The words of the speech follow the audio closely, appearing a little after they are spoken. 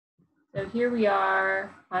So here we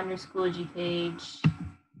are on your Schoology page.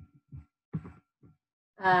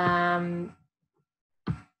 On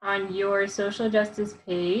your social justice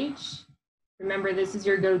page, remember this is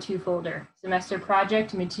your go-to folder, semester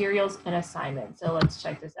project, materials, and assignments. So let's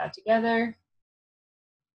check this out together.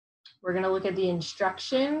 We're going to look at the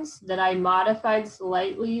instructions that I modified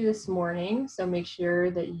slightly this morning. So make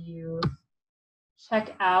sure that you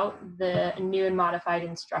check out the new and modified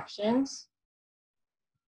instructions.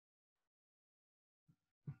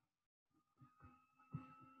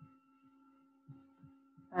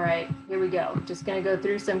 All right, here we go. Just going to go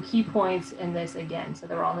through some key points in this again, so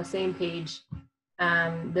they're all on the same page,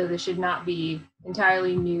 though this should not be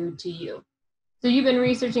entirely new to you. So you've been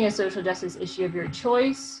researching a social justice issue of your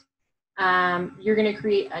choice. You're going to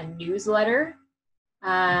create a newsletter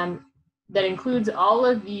that includes all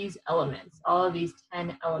of these elements, all of these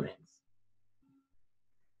 10 elements.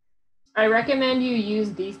 I recommend you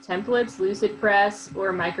use these templates, LucidPress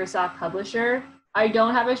or Microsoft Publisher. I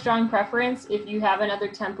don't have a strong preference. If you have another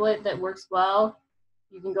template that works well,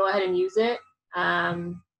 you can go ahead and use it.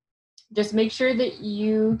 Just make sure that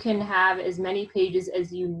you can have as many pages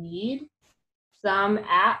as you need. Some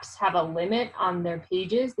apps have a limit on their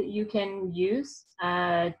pages that you can use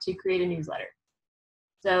to create a newsletter.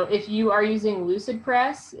 So if you are using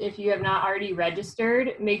LucidPress, if you have not already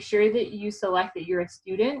registered, make sure that you select that you're a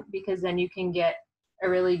student, because then you can get a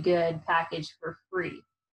really good package for free.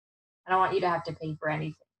 I don't want you to have to pay for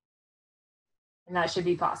anything. And that should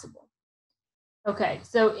be possible. Okay,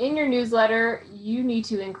 so in your newsletter, you need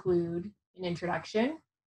to include an introduction,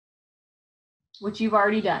 which you've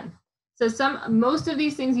already done. So most of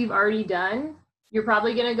these things you've already done. You're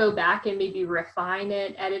probably going to go back and maybe refine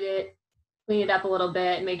it, edit it, clean it up a little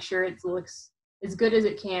bit, make sure it looks as good as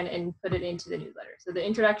it can, and put it into the newsletter. So the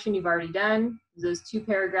introduction you've already done, those 2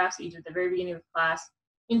 paragraphs each at the very beginning of class.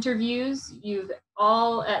 Interviews, you've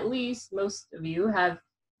all, at least most of you, have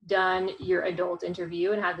done your adult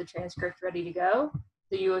interview and have the transcript ready to go.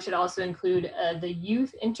 So you should also include the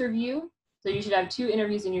youth interview. So you should have 2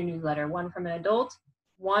 interviews in your newsletter, one from an adult,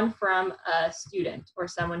 one from a student or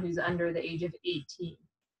someone who's under the age of 18.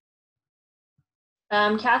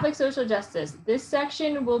 Catholic social justice. This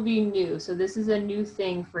section will be new, so this is a new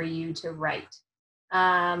thing for you to write.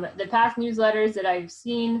 The past newsletters that I've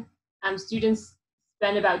seen, students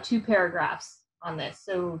spend about 2 paragraphs on this,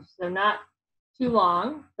 so not too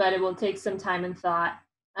long, but it will take some time and thought.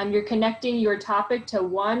 You're connecting your topic to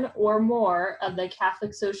one or more of the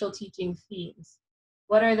Catholic social teaching themes.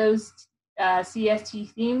 What are those CST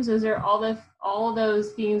themes? Those are all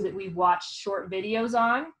those themes that we've watched short videos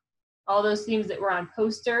on. All those themes that were on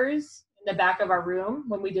posters in the back of our room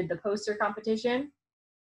when we did the poster competition.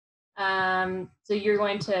 So you're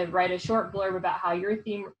going to write a short blurb about how your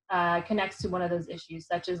theme connects to one of those issues,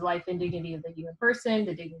 such as life and dignity of the human person,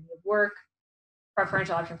 the dignity of work,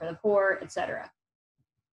 preferential option for the poor, etc.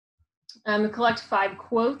 Collect 5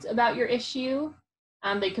 quotes about your issue.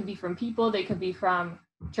 They could be from people, they could be from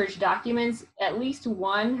church documents. At least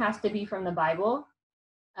one has to be from the Bible.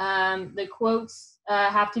 The quotes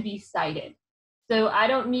have to be cited. So I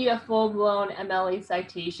don't need a full-blown MLA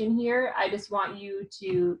citation here. I just want you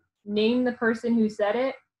to name the person who said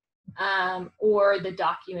it or the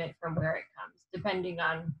document from where it comes, depending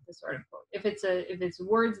on the sort of quote. If it's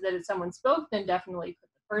words that someone spoke, then definitely put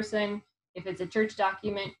the person. If it's a church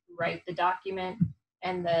document, write the document.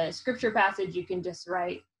 And the scripture passage, you can just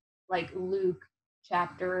write like Luke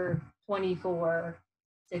chapter 24,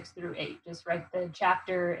 6 through 8. Just write the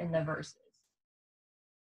chapter and the verses.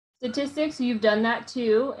 Statistics, you've done that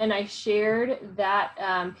too, and I shared that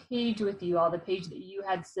page with you, all the page that you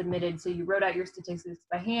had submitted. So you wrote out your statistics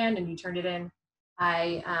by hand and you turned it in.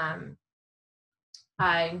 I'm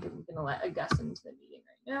gonna let Gus into the meeting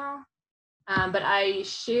right now. But I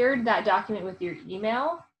shared that document with your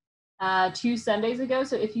email 2 Sundays ago.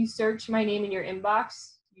 So if you search my name in your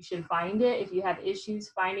inbox, you should find it. If you have issues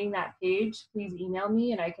finding that page, please email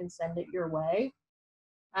me and I can send it your way.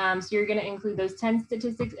 So you're going to include those 10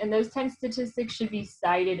 statistics, and those 10 statistics should be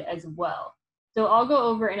cited as well. So I'll go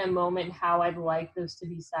over in a moment how I'd like those to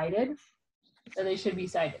be cited. So they should be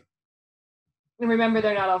cited. And remember,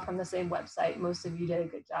 they're not all from the same website. Most of you did a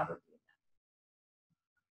good job of doing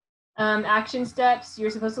that. Action steps, you're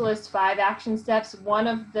supposed to list 5 action steps. One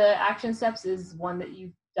of the action steps is one that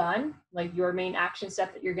you've done, like your main action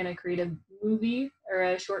step that you're going to create a movie or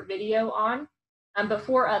a short video on. But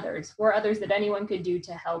 4 others that anyone could do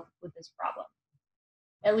to help with this problem.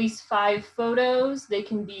 At least 5 photos. They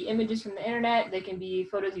can be images from the internet. They can be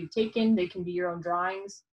photos you've taken. They can be your own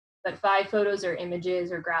drawings. But 5 photos or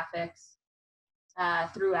images or graphics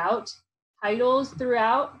throughout. Titles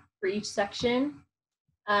throughout. for each section,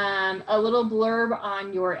 a little blurb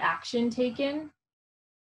on your action taken,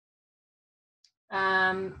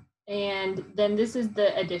 and then this is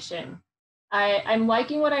the addition. I'm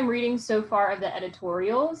liking what I'm reading so far of the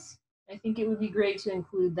editorials. I think it would be great to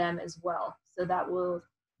include them as well. So that will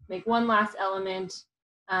make one last element.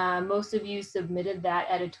 Most of you submitted that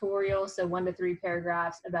editorial, so 1 to 3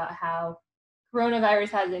 paragraphs about how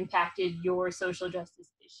coronavirus has impacted your social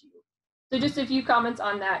justice issue. So just a few comments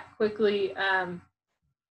on that quickly.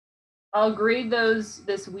 I'll grade those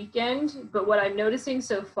this weekend, but what I'm noticing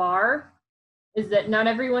so far is that not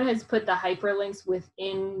everyone has put the hyperlinks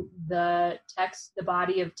within the text, the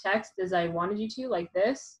body of text, as I wanted you to, like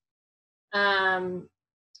this. And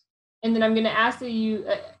then I'm going to ask that you,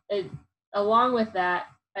 along with that,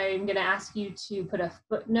 I'm going to ask you to put a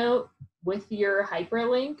footnote with your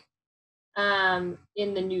hyperlink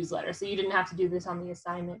in the newsletter. So you didn't have to do this on the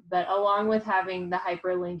assignment, but along with having the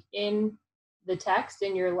hyperlink in the text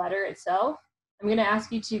in your letter itself, I'm going to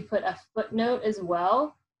ask you to put a footnote as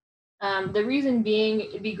well. The reason being,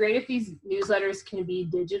 it'd be great if these newsletters can be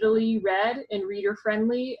digitally read and reader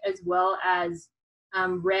friendly, as well as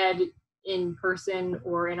read in person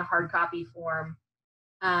or in a hard copy form.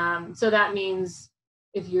 So that means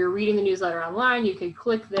if you're reading the newsletter online, you could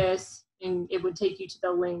click this and it would take you to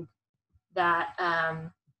the link that,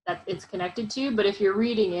 that it's connected to. But if you're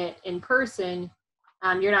reading it in person,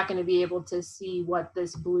 you're not going to be able to see what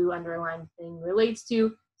this blue underlined thing relates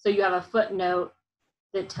to. So you have a footnote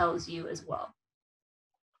that tells you as well.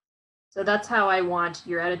 So that's how I want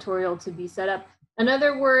your editorial to be set up.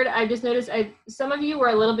 Another word I just noticed, some of you were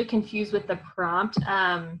a little bit confused with the prompt.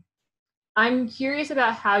 I'm curious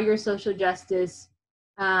about how your social justice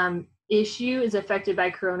issue is affected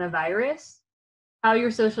by coronavirus, how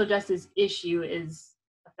your social justice issue is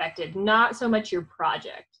affected, not so much your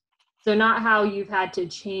project. So not how you've had to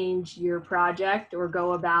change your project or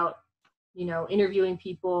go about, you know, interviewing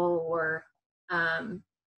people or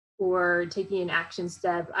taking an action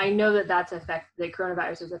step. I know that that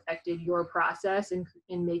coronavirus has affected your process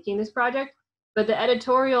in making this project, but the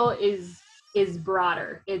editorial is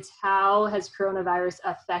broader. It's how has coronavirus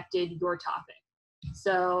affected your topic?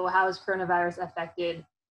 So how has coronavirus affected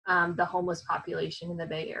the homeless population in the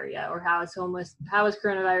Bay Area, or how has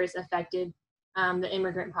coronavirus affected the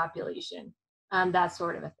immigrant population? That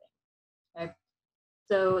sort of a thing. Okay.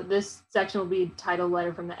 So this section will be titled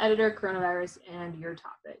Letter from the Editor, Coronavirus, and Your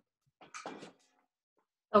Topic.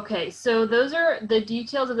 Okay, so those are the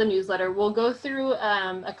details of the newsletter. We'll go through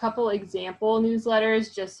a couple example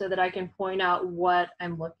newsletters just so that I can point out what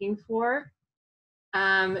I'm looking for.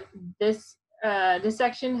 This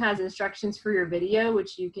section has instructions for your video,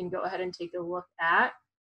 which you can go ahead and take a look at.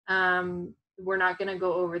 We're not going to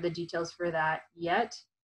go over the details for that yet.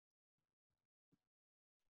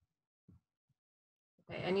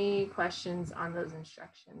 Okay, any questions on those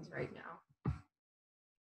instructions right now?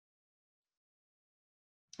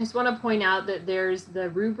 I just want to point out that there's the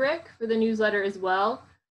rubric for the newsletter as well,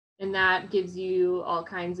 and that gives you all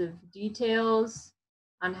kinds of details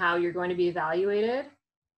on how you're going to be evaluated.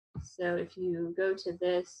 So if you go to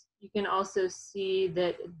this, you can also see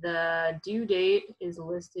that the due date is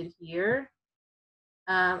listed here.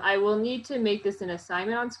 I will need to make this an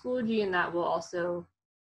assignment on Schoology, and that will also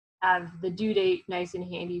have the due date nice and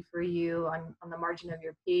handy for you on the margin of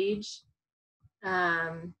your page.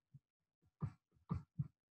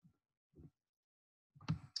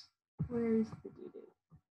 Where's the due date?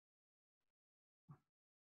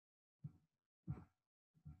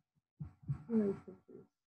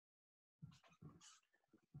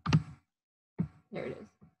 There it is.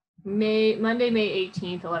 Monday, May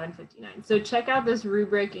 18th, 11:59. So check out this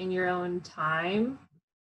rubric in your own time.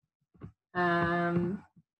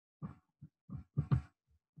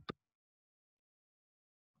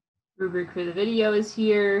 Rubric for the video is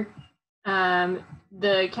here.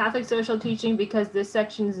 The Catholic social teaching, because this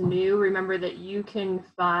section is new, remember that you can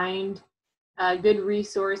find a good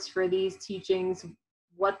resource for these teachings,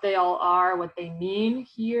 what they all are, what they mean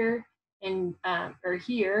here, and or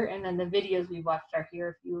here, and then the videos we watched are here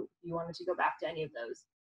if you wanted to go back to any of those.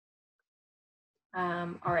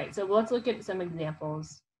 All right, so let's look at some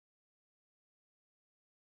examples.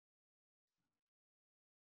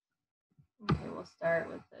 Okay, we'll start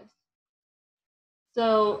with this.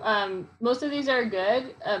 So most of these are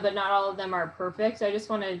good, but not all of them are perfect. So I just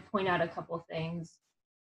want to point out a couple things.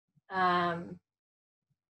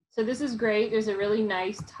 So this is great. There's a really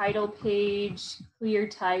nice title page, clear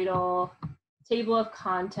title, table of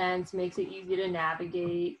contents, makes it easy to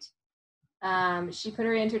navigate. She put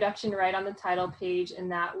her introduction right on the title page, and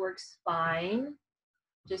that works fine.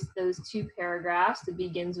 just those 2 paragraphs. It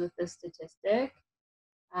begins with the statistic.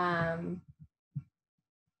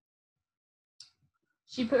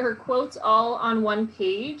 She put her quotes all on one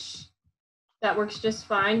page. That works just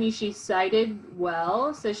fine. She cited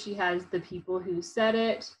well, so she has the people who said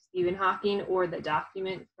it, Stephen Hawking, or the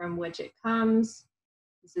document from which it comes.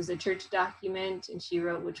 This is a church document, and she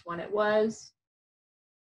wrote which one it was.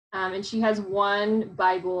 And she has 1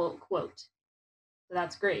 Bible quote, so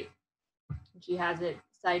that's great. And she has it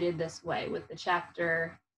cited this way with the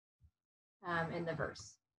chapter and the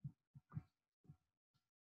verse.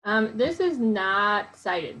 This is not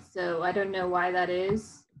cited, so I don't know why that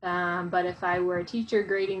is. But if I were a teacher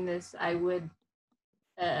grading this, I would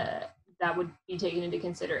that would be taken into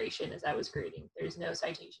consideration as I was grading. There's no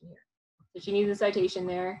citation here, so she needs a citation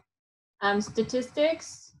there.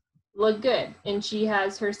 Statistics look good, and she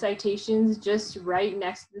has her citations just right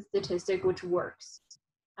next to the statistic, which works.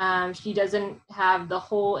 She doesn't have the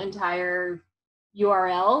whole entire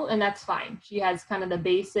URL, and that's fine. She has kind of the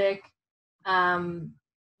basic.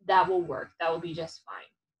 That will work. That will be just fine.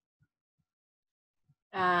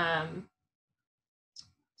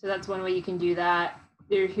 So that's one way you can do that.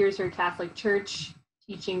 Here's her Catholic Church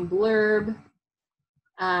teaching blurb.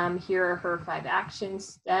 Here are her 5 action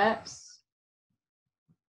steps.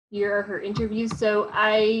 Here are her interviews. So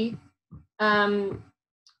I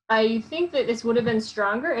think that this would have been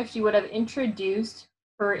stronger if she would have introduced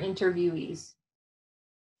her interviewees.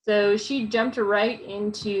 So she jumped right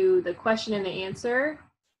into the question and the answer,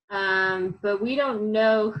 but we don't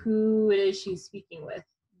know who it is she's speaking with.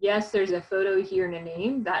 Yes, there's a photo here and a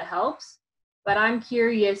name, that helps, but I'm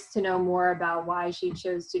curious to know more about why she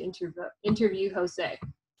chose to interview Jose.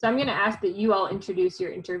 So I'm gonna ask that you all introduce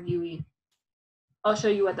your interviewee. I'll show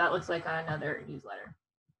you what that looks like on another newsletter.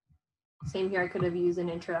 Same here, I could have used an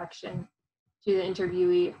introduction to the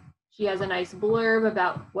interviewee. She has a nice blurb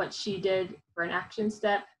about what she did for an action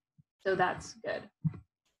step, so that's good.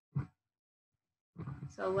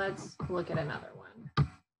 So let's look at another one.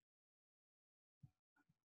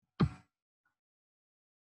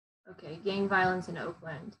 Okay, gang violence in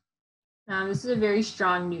Oakland. This is a very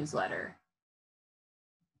strong newsletter.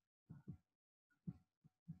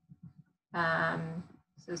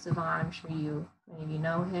 So Savon, I'm sure many of you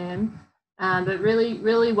know him, but really,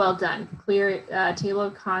 really well done. Clear table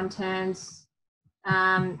of contents.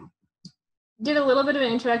 Did a little bit of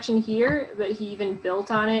an introduction here, but he even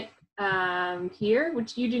built on it here,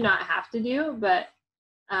 which you do not have to do, but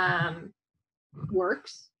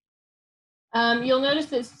works. You'll notice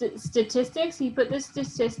that statistics, he put the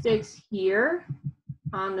statistics here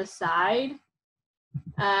on the side.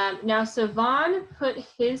 Now, Savon put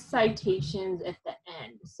his citations at the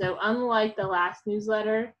end. So unlike the last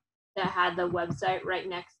newsletter that had the website right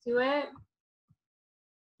next to it,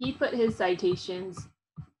 he put his citations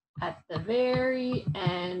at the very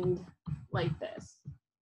end like this.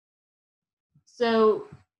 So,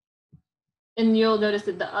 and you'll notice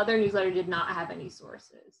that the other newsletter did not have any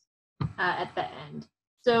sources at the end.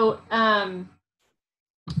 So I'm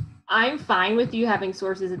fine with you having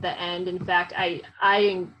sources at the end. In fact, I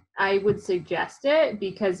would suggest it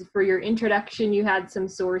because for your introduction, you had some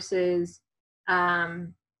sources.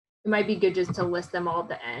 It might be good just to list them all at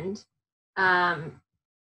the end.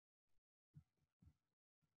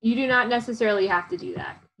 You do not necessarily have to do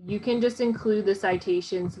that. You can just include the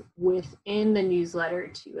citations within the newsletter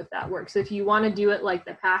too, if that works. So if you want to do it like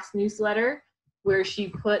the past newsletter, where she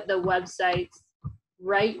put the websites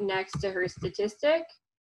right next to her statistic,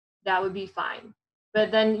 that would be fine.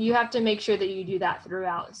 But then you have to make sure that you do that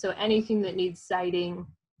throughout. So anything that needs citing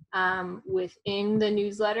within the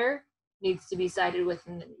newsletter needs to be cited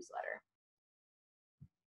within the newsletter.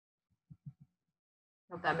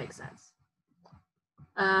 Hope that makes sense.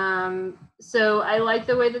 So I like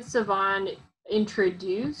the way that Savon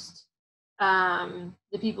introduced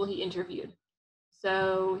the people he interviewed.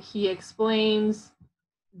 So he explains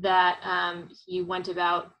that he went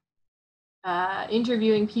about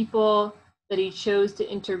interviewing people, that he chose to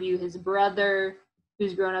interview his brother,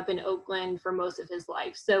 who's grown up in Oakland for most of his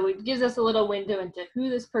life. So it gives us a little window into who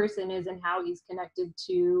this person is and how he's connected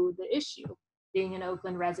to the issue. Being an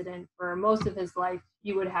Oakland resident for most of his life,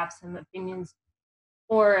 you would have some opinions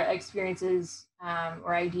or experiences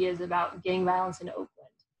or ideas about gang violence in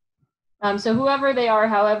Oakland. So whoever they are,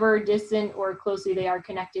 however distant or closely they are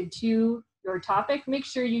connected to your topic, make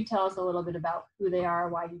sure you tell us a little bit about who they are,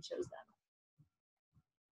 why you chose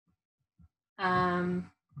them.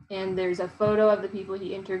 And there's a photo of the people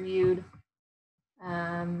he interviewed.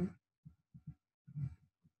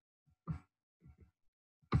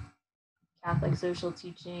 Catholic social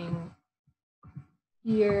teaching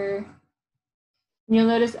here. You'll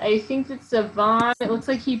notice, I think that Savon, it looks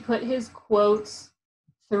like he put his quotes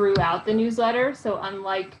throughout the newsletter. So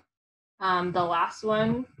unlike the last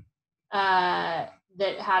one that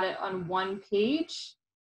had it on one page,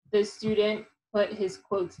 the student put his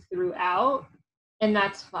quotes throughout, and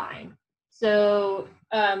that's fine. So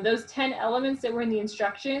those 10 elements that were in the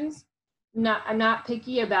instructions, I'm not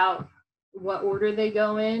picky about what order they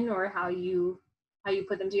go in or how you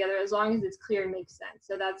put them together, as long as it's clear and makes sense.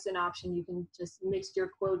 So that's an option. You can just mix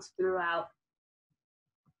your quotes throughout.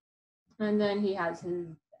 And then he has his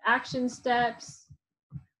action steps,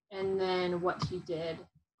 and then what he did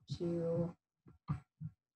to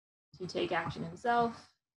take action himself.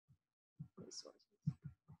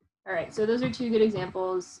 All right, so those are two good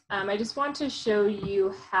examples. I just want to show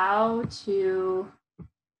you how to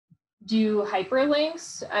do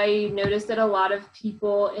hyperlinks. I noticed that a lot of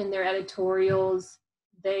people in their editorials,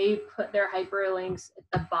 they put their hyperlinks at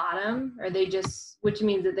the bottom, or which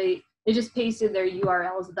means that they just pasted their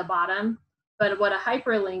URLs at the bottom. But what a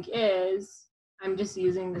hyperlink is, I'm just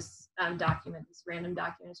using this document, this random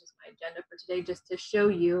document, it's just my agenda for today, just to show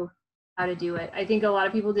you how to do it. I think a lot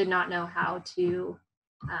of people did not know how to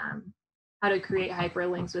create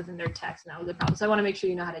hyperlinks within their text, and that was a problem. So I want to make sure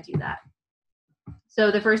you know how to do that. So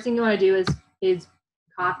the first thing you want to do is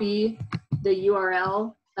copy the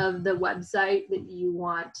URL of the website that you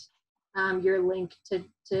want your link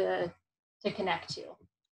to connect to.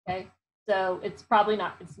 Okay, so it's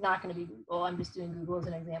not going to be Google. I'm just doing Google as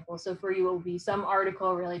an example. So for you, it will be some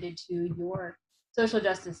article related to your social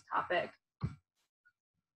justice topic.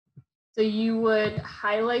 So you would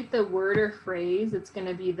highlight the word or phrase that's going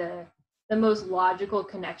to be the most logical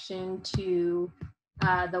connection to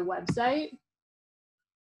the website.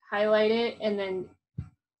 Highlight it and then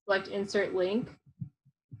select insert link.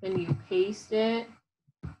 Then you paste it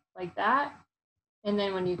like that. And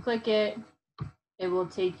then when you click it, it will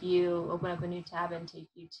open up a new tab and take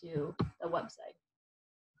you to the website.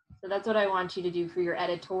 So that's what I want you to do for your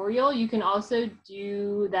editorial. You can also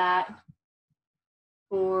do that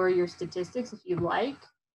for your statistics if you'd like.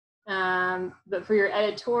 But for your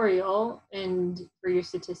editorial and for your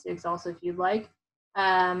statistics also if you'd like,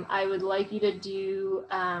 I would like you to do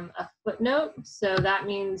a footnote. So that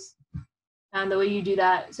means the way you do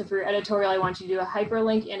that, so for your editorial, I want you to do a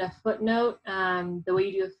hyperlink and a footnote. The way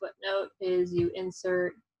you do a footnote is you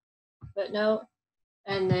insert footnote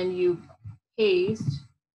and then you paste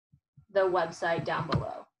the website down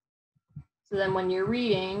below. So then when you're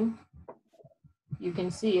reading, you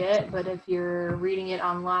can see it, but if you're reading it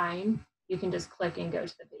online, you can just click and go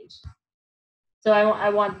to the page. So I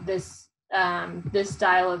want this this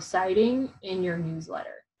style of citing in your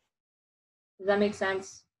newsletter. Does that make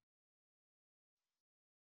sense?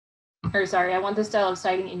 Or sorry, I want this style of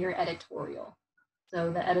citing in your editorial.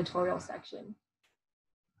 So the editorial section.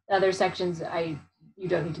 The other sections, you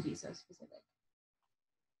don't need to be so specific.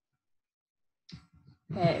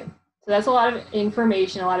 Okay, so that's a lot of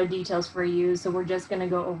information, a lot of details for you. So we're just going to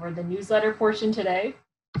go over the newsletter portion today.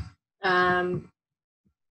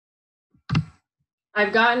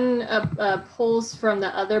 I've gotten a polls from the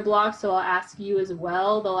other blocks, so I'll ask you as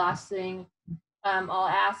well. The last thing I'll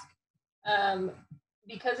ask,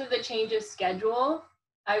 because of the change of schedule,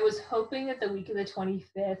 I was hoping that the week of the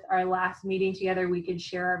 25th, our last meeting together, we could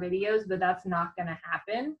share our videos, but that's not going to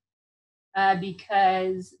happen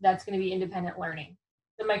because that's going to be independent learning.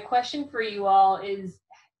 So my question for you all is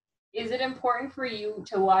it important for you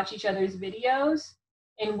to watch each other's videos?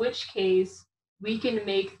 In which case, we can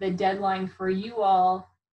make the deadline for you all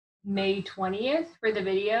May 20th for the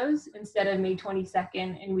videos instead of May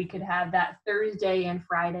 22nd, and we could have that Thursday and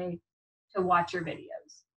Friday to watch your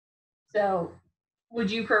videos. So would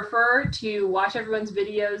you prefer to watch everyone's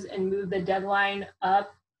videos and move the deadline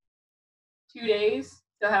up 2 days,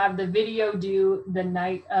 so have the video due the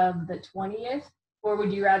night of the 20th, or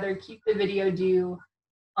would you rather keep the video due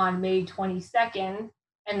on May 22nd,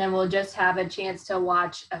 and then we'll just have a chance to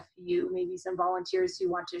watch a few, maybe some volunteers who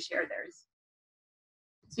want to share theirs?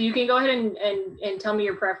 So you can go ahead and tell me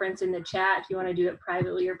your preference in the chat if you want to do it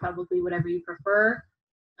privately or publicly, whatever you prefer.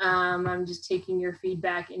 I'm just taking your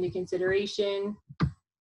feedback into consideration.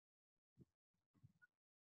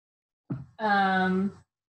 So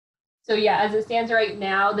yeah, as it stands right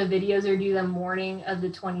now, the videos are due the morning of the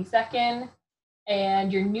 22nd,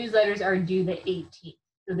 and your newsletters are due the 18th.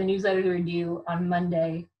 So the newsletters are due on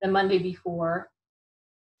Monday, the Monday before.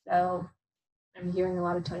 So I'm hearing a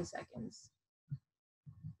lot of 22nds.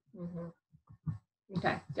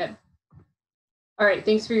 Okay, good. All right,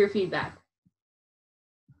 thanks for your feedback.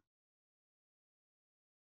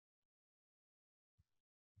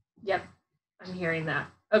 Yep, I'm hearing that.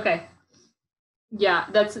 Okay. Yeah,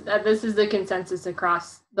 this is the consensus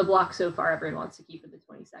across the block so far. Everyone wants to keep it to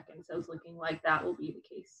 20 seconds. So it's looking like that will be the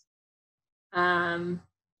case.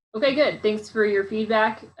 Okay, good. Thanks for your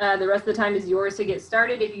feedback. The rest of the time is yours to get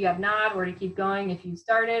started if you have not, or to keep going if you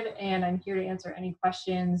started. And I'm here to answer any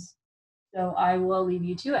questions. So I will leave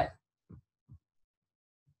you to it.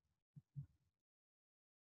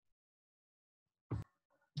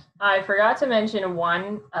 I forgot to mention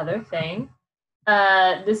one other thing.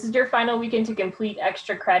 This is your final weekend to complete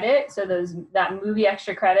extra credit. So that movie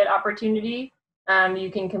extra credit opportunity,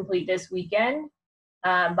 you can complete this weekend.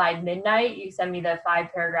 By midnight, you send me the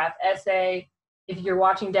 5-paragraph essay. If you're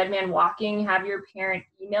watching Dead Man Walking, have your parent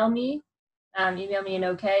email me an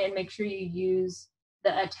okay, and make sure you use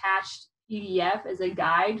the attached PDF as a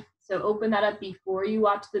guide. So open that up before you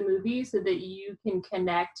watch the movie so that you can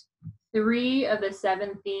connect 3 of the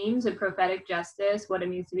 7 themes of prophetic justice, what it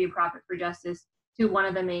means to be a prophet for justice, to one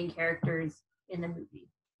of the main characters in the movie.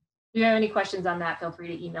 If you have any questions on that, feel free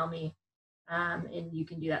to email me, and you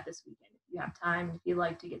can do that this weekend if you have time, if you'd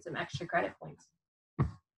like to get some extra credit points.